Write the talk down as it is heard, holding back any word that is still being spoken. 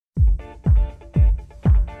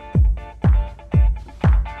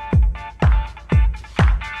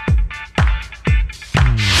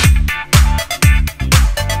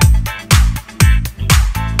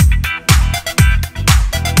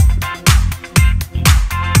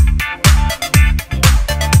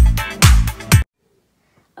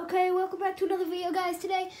to another video, guys.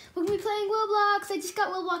 Today we're gonna be playing Roblox. I just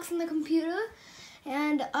got Roblox on the computer,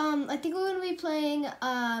 and I think we're gonna be playing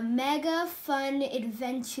Mega Fun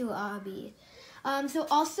Adventure Obby. So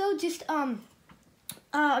also just a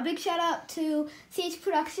big shout out to CH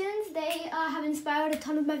Productions. They have inspired a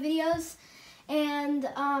ton of my videos, and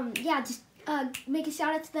yeah, just make a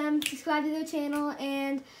shout out to them. Subscribe to their channel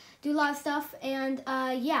and do a lot of stuff. And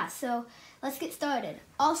yeah, so let's get started.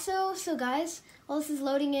 Also, so guys, while this is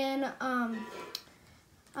loading in, I'm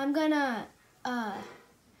gonna,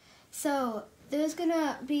 so there's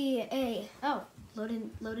gonna be a, oh,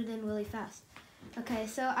 loaded in really fast. Okay,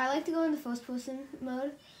 so I like to go in the first person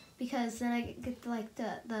mode because then I get like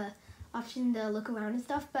the option to look around and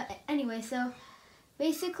stuff. But anyway, so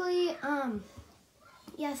basically,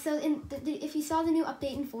 yeah, so if you saw the new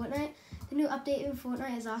update in Fortnite, the new update in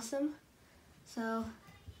Fortnite is awesome. So,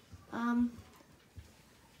 how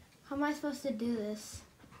am I supposed to do this?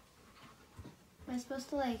 Am I supposed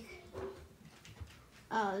to like,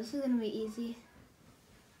 oh, this is gonna be easy,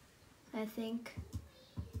 I think.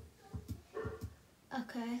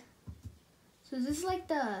 Okay. So is this like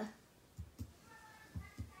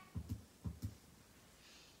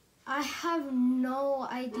I have no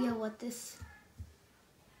idea what this,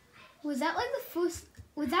 was that like the first,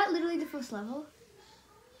 was that literally the first level?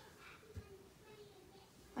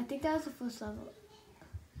 I think that was the first level.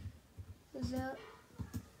 Is that?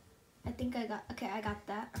 I think I got, okay, I got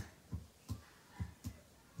that.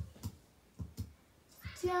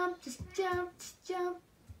 Jump, just jump, just jump.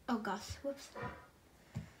 Oh gosh, whoops.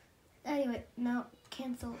 Anyway, no,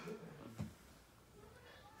 cancel.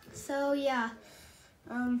 So yeah,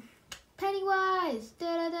 Pennywise,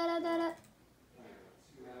 da da da da da da.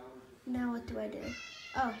 Now what do I do?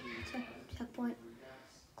 Oh, checkpoint.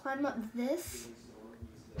 Climb up this.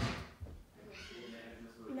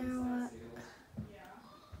 Now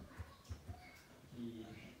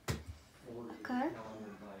okay.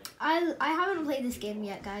 I haven't played this game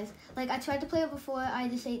yet, guys. Like I tried to play it before I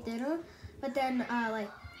just ate dinner, but then like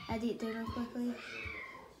I had to eat dinner quickly.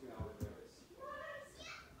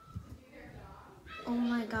 Oh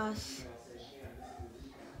my gosh.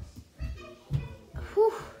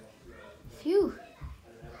 Whew. Phew.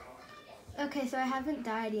 Okay, so I haven't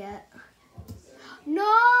died yet. No,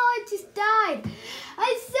 I just died.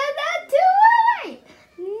 I said that too early.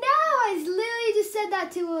 No, I literally just said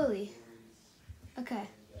that too early. Okay.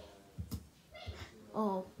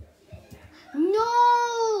 Oh.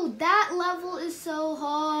 No, that level is so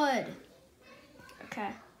hard.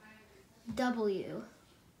 Okay. W.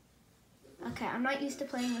 Okay, I'm not used to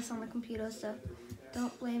playing this on the computer, so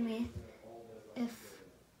don't blame me if...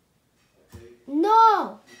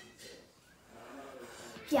 No!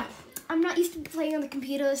 Yeah, I'm not used to playing on the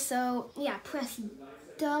computer, so yeah, press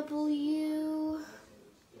W,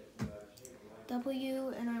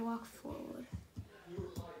 and I walk forward.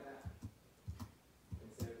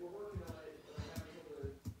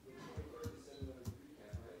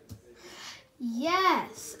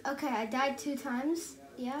 Yes! Okay, I died 2 times.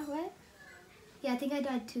 Yeah, what? Yeah, I think I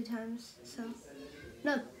died 2 times, so...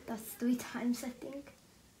 No, that's 3 times, I think.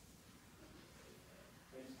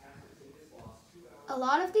 A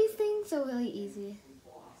lot of these things are really easy.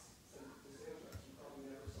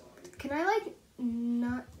 Can I like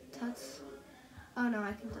not touch? Oh no,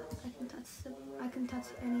 I can touch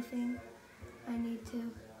anything I need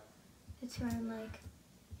to try and like.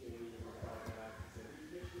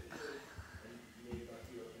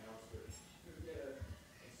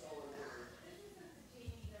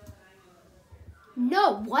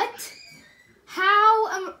 No, what? How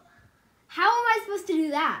am I supposed to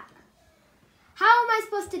do that? How am I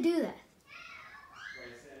supposed to do that?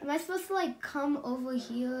 Am I supposed to like come over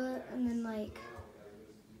here and then like...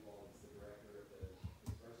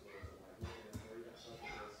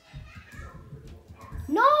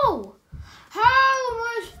 No! How am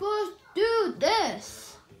I supposed to do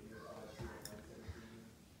this?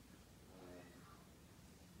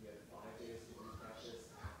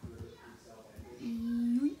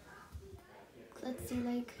 Let's see,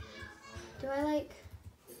 like, do I like...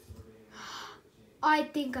 I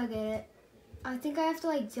think I get it. I think I have to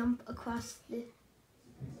like jump across the...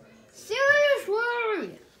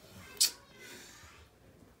 Seriously?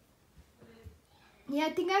 Yeah,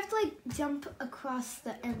 I think I have to like jump across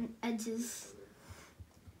the edges.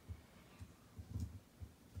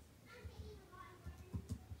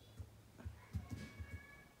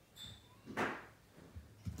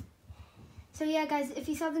 So yeah, guys, if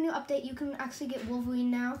you saw the new update, you can actually get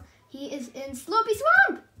Wolverine now. He is in Slurpy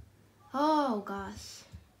Swamp! Oh, gosh.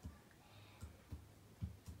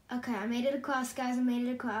 Okay, I made it across, guys. I made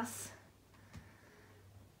it across.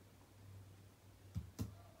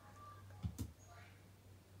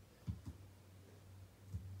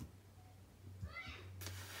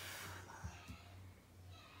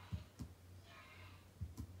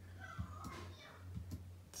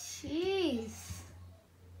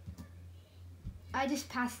 I just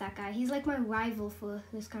passed that guy. He's like my rival for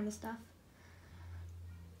this kind of stuff.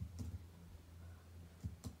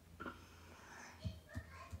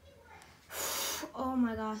 Oh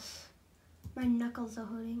my gosh. My knuckles are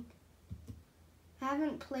hurting. I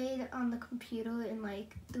haven't played on the computer in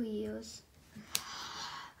like 3 years.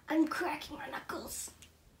 I'm cracking my knuckles.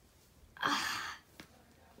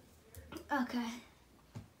 Okay.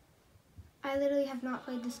 I literally have not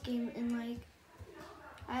played this game in like,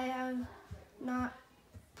 I have not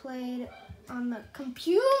played on the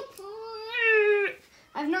computer.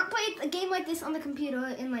 I've not played a game like this on the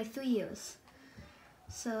computer in like 3 years.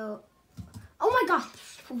 So, oh my gosh,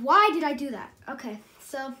 why did I do that? Okay,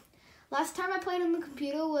 so last time I played on the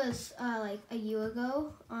computer was like a year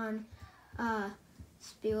ago on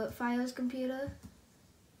Spiritfire's computer.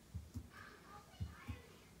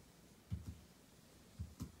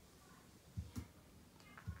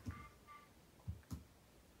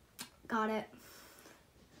 Got it.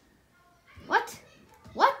 What?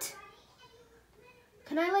 What?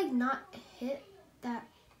 Can I like not hit that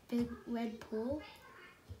big red pool?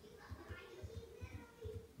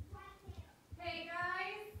 Hey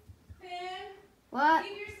guys, Finn. What?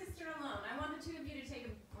 Leave your sister alone. I want the two of you to take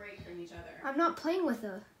a break from each other. I'm not playing with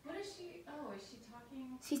her. What is she? Oh, is she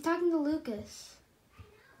talking? She's talking to Lucas.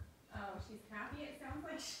 Oh, she's happy. It sounds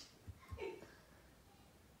like she...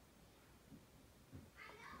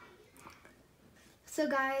 So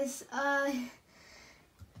guys,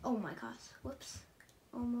 oh my gosh, whoops,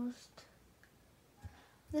 almost.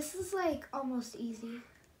 This is like almost easy.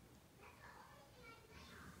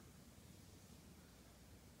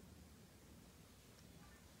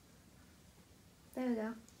 There we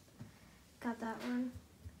go. Got that one.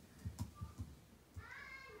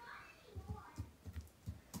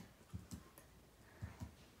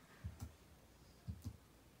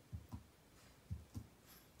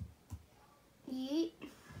 Yeet.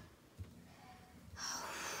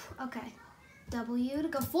 Okay. W to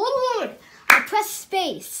go forward. I press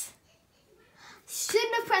space.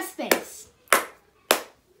 Shouldn't have pressed space.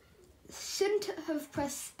 Shouldn't have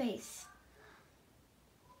pressed space.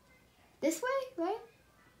 This way, right?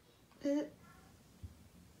 Is it?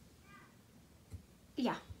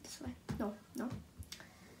 Yeah, this way. No, no.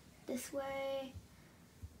 This way.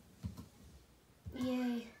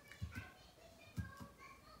 Yay.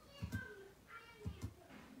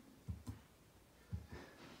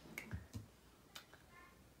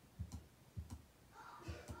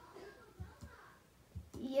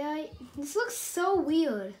 Yeah, this looks so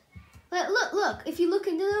weird. Look, look. If you look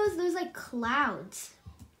into those, there's like clouds.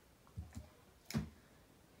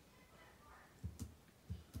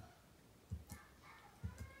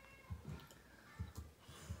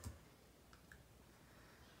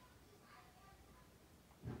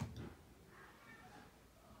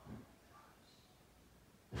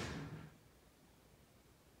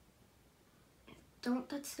 Don't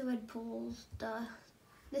touch the red poles, duh.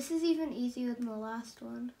 This is even easier than the last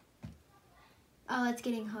one. Oh, it's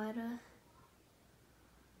getting harder.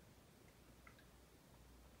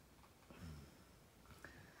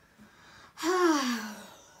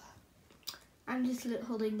 I'm just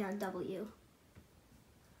holding down W.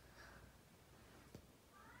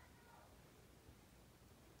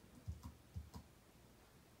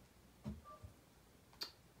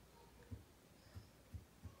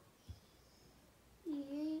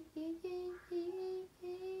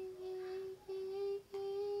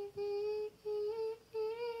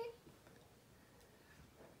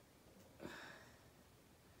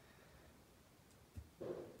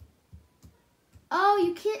 Oh,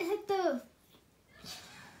 you can't hit the...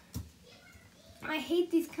 I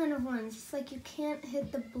hate these kind of ones. It's like you can't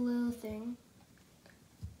hit the blue thing.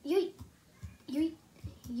 Yoink. Yoink.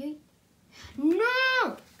 Yoink.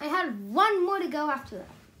 No! I had one more to go after that.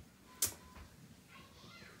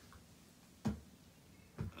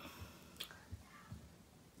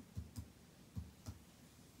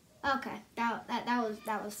 Okay,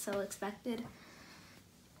 that was so expected.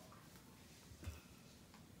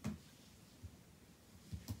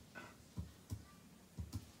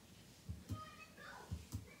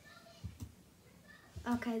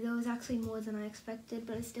 Okay, there was actually more than I expected,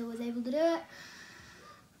 but I still was able to do it.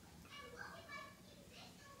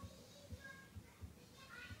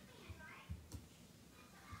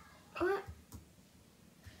 What?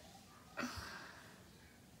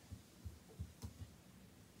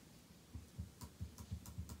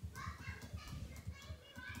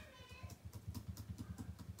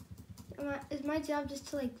 Is my job just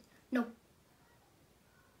to like, no.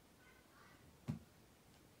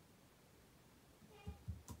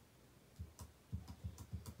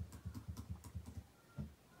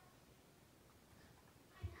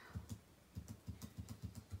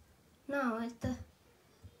 No, it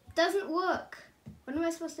doesn't work. What am I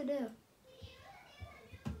supposed to do?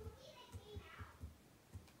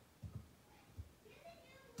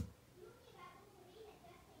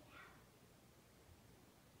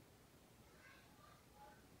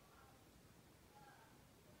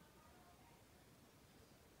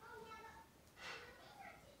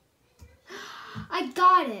 I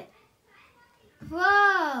got it.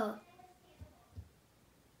 Whoa.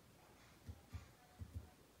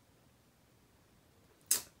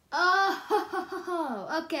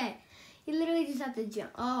 Oh, okay. You literally just have to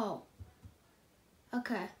jump. Oh.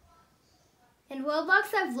 Okay. In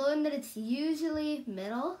Roblox, I've learned that it's usually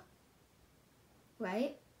middle.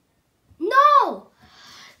 Right? No!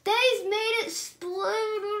 They've made it split.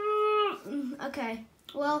 Okay.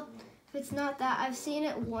 Well, if it's not that, I've seen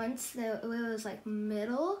it once. It was like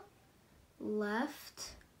middle,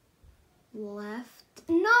 left, left.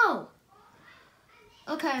 No!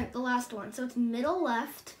 Okay, the last one. So it's middle,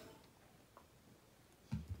 left,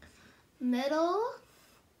 middle,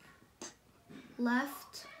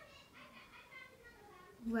 left,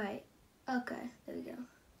 right. Okay, there we go.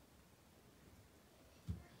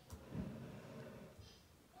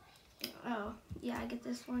 Oh, yeah, I get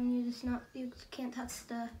this one. You can't touch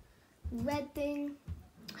the red thing.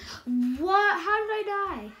 What? How did I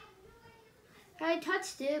die? I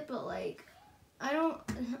touched it, but like,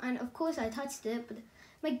 and of course I touched it, but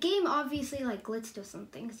my game obviously like glitched or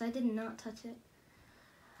something because I did not touch it.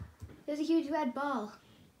 There's a huge red ball.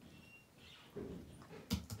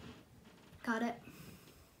 Got it.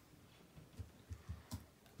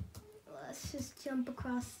 Let's just jump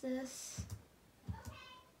across this.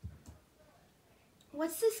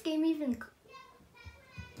 What's this game even?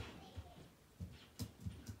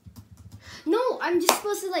 No, I'm just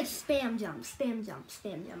supposed to like spam jump, spam jump,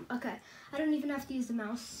 spam jump. Okay, I don't even have to use the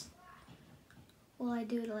mouse. Well, I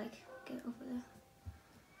do to like get over there.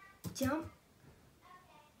 Jump.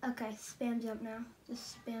 Okay, spam jump now.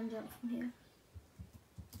 Just spam jump from here.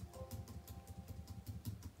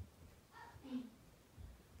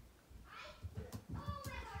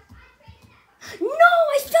 No,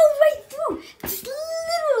 I fell right through. Just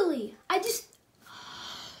literally.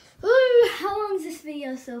 Ooh, how long is this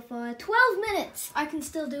video so far? 12 minutes. I can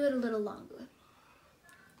still do it a little longer.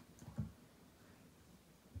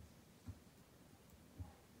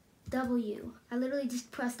 W. I literally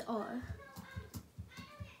just pressed R.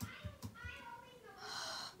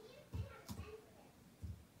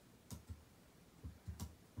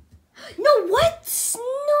 No, what? No,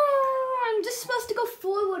 I'm just supposed to go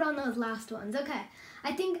forward on those last ones. Okay,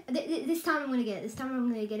 I think this time I'm going to get it. This time I'm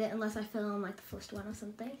going to get it unless I fail on like the first one or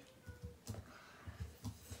something.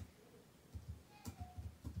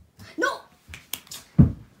 No!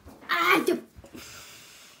 Ah, you've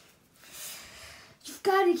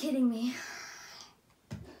got to be kidding me.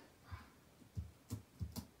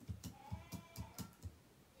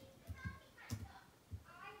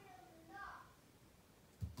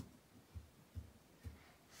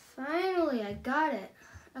 Finally, I got it.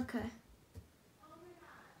 Okay.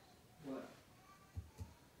 What?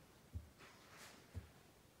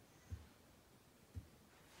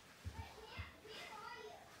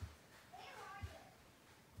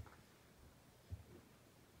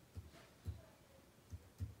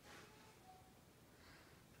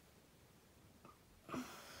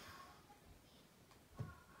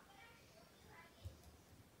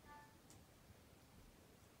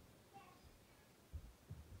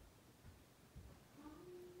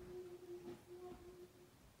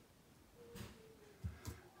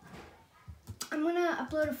 I'm gonna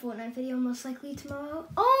upload a Fortnite video most likely tomorrow.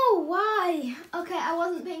 Oh, why? Okay, I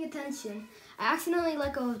wasn't paying attention. I accidentally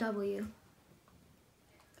let go of W.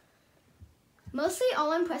 Mostly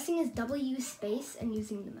all I'm pressing is W space and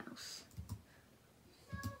using the mouse.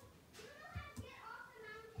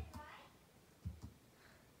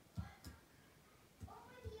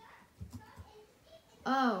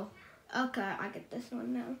 Oh, okay, I get this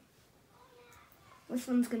one now. This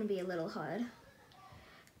one's gonna be a little hard.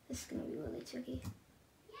 This is gonna be really tricky.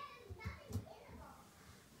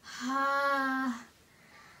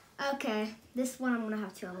 Okay, this one I'm gonna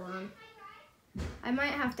have trouble on. I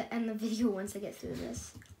might have to end the video once I get through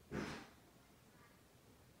this.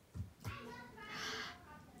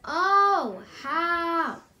 Oh,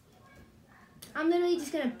 how? I'm literally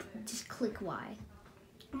just gonna click Y.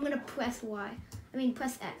 I'm gonna press Y.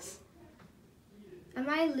 Press X. Am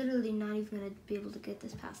I literally not even gonna be able to get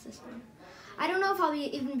this past this one? I don't know if I'll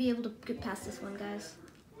even be able to get past this one, guys.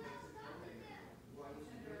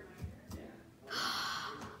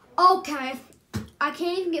 Okay. I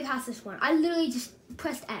can't even get past this one. I literally just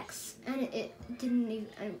pressed X and it didn't even,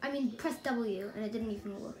 I mean pressed W and it didn't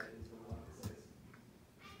even work.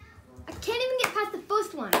 I can't even get past the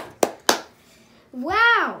first one.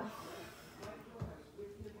 Wow.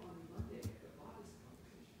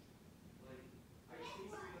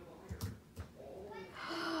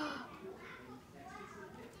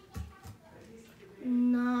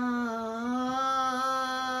 No.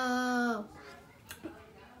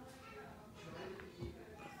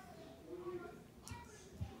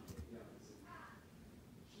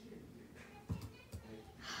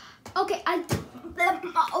 Okay,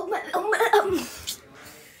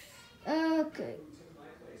 okay.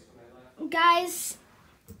 Guys,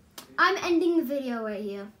 I'm ending the video right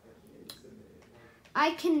here.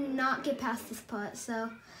 I cannot get past this part,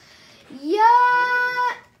 so yeah.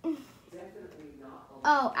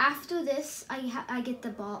 Oh, after this, I get the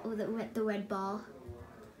ball, the red ball.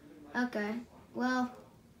 Okay, well,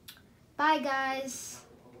 bye guys.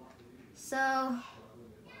 So,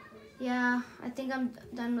 yeah, I think I'm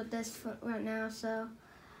done with this for right now, so,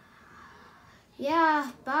 yeah,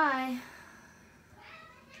 bye.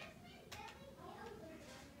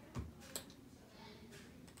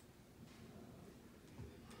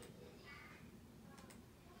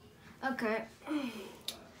 Okay,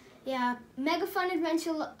 yeah, Mega Fun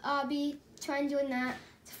Adventure Obby, try and join that.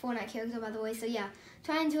 It's a Fortnite character, by the way, so yeah,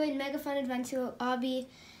 try and join Mega Fun Adventure Obby,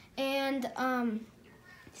 and,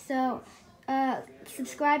 so,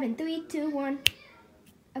 subscribe in 3, 2, 1.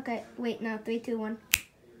 Okay, wait, no, 3, 2, 1.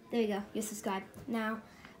 There you go, you're subscribed now.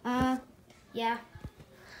 Yeah.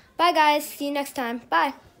 Bye guys, see you next time.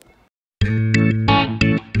 Bye.